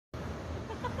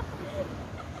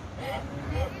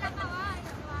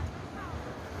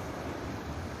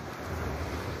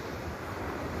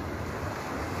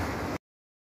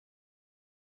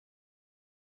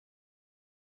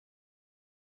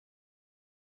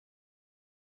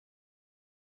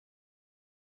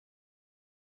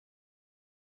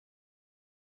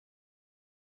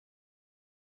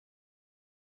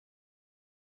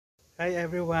Hi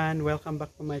everyone, welcome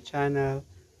back to my channel.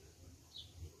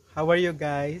 How are you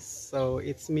guys? So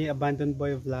it's me, Abandoned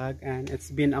Boy Vlog, and it's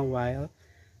been a while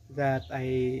that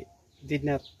I did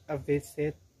not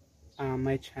visit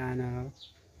my channel.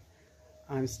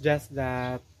 It's just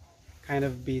that kind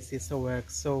of busy so work.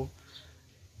 So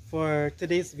for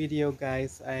today's video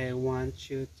guys, I want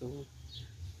you to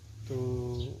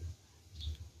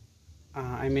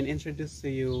introduce to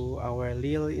you our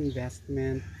little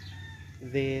investment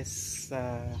this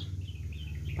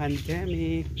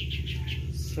pandemic.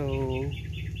 So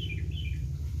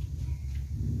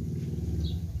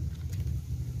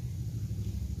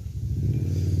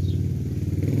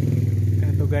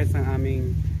ito guys ang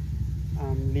aming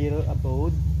little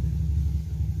abode.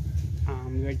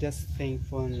 We're just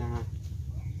thankful na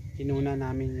inuna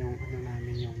namin yung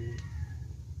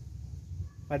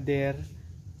pader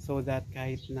so that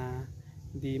kahit na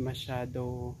di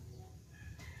masyado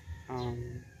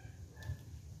um,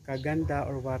 kaganda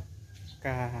or what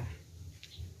ka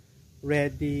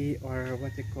ready or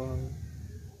what you call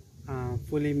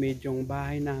fully made yung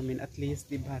bahay namin, at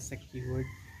least diba secured.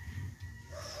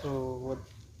 So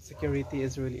security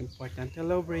is really important.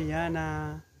 Hello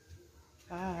Brianna.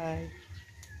 Hi.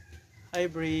 Hi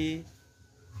Bri.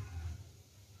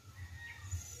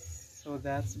 So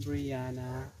that's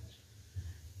Brianna.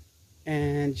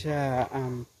 And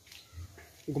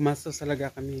gumastos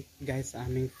talaga kami guys sa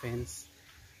aming fence.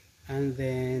 And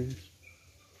then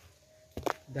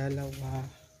dalawa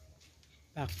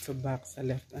back to back sa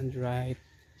left and right.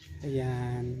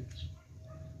 Ayan.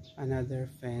 Another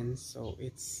fence. So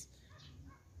it's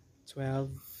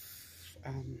 12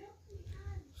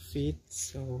 feet.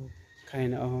 So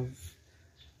kind of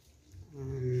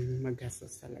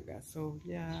magastos talaga. So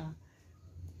yeah.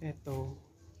 Ito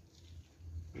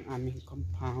ang aming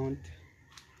compound.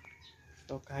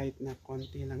 So kahit na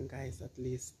konti lang guys, at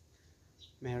least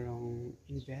merong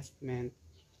investment.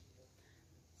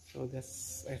 So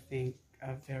that's I think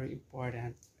very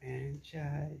important. And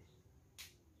yeah,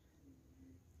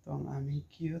 ito ang aming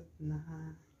cute na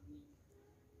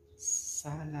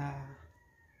sala.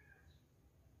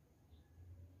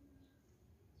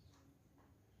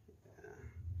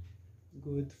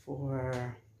 Good for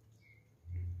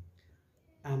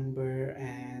Amber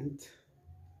and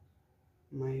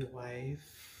my wife.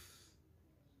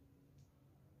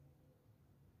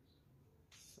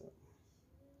 So,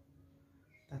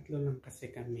 tatlo lang kasi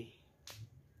kami.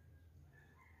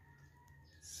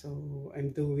 So, I'm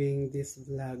doing this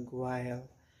vlog while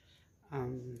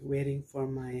waiting for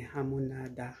my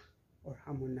hamonada or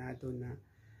hamonado na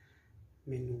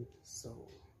menu. So,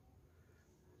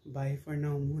 bye for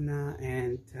now muna,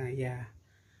 and yeah,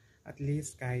 at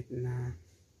least kahit na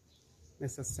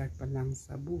nasa-start pa lang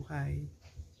sa buhay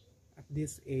at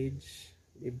this age,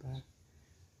 diba?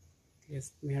 At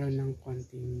least meron ng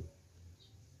konting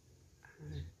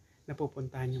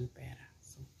napupuntahan yung pera.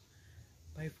 So,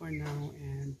 bye for now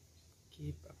and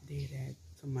keep updated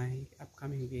to my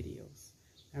upcoming videos.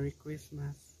 Merry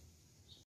Christmas!